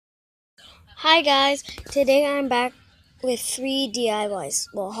Hi guys, today I'm back with 3 DIYs,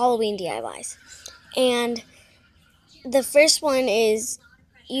 well, Halloween DIYs. And the first one is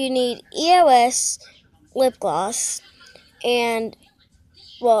you need EOS lip gloss, and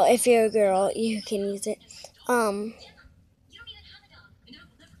well, if you're a girl, you can use it.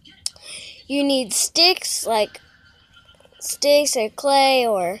 You need sticks, like sticks or clay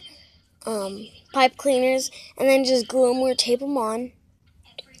or pipe cleaners, and then just glue them or tape them on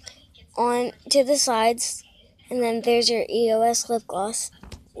to the sides, and then there's your EOS lip gloss.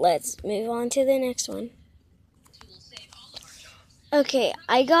 Let's move on to the next one. Okay,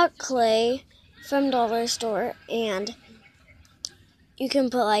 I got clay from Dollar Store, and you can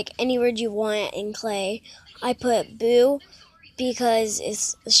put like any word you want in clay. I put boo because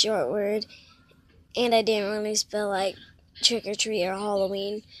it's a short word, and I didn't really spell like trick or treat or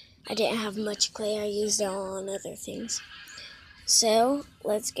Halloween. I didn't have much clay, I used it on other things. So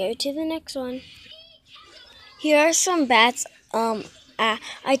let's go to the next one. Here are some bats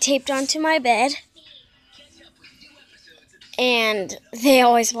I taped onto my bed, and they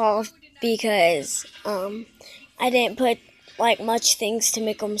always fall because I didn't put like much things to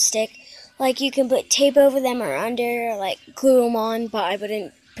make them stick. Like you can put tape over them or under, like glue them on, but I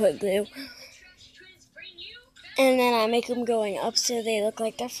wouldn't put glue. And then I make them going up so they look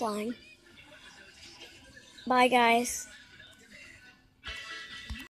like they're flying. Bye guys.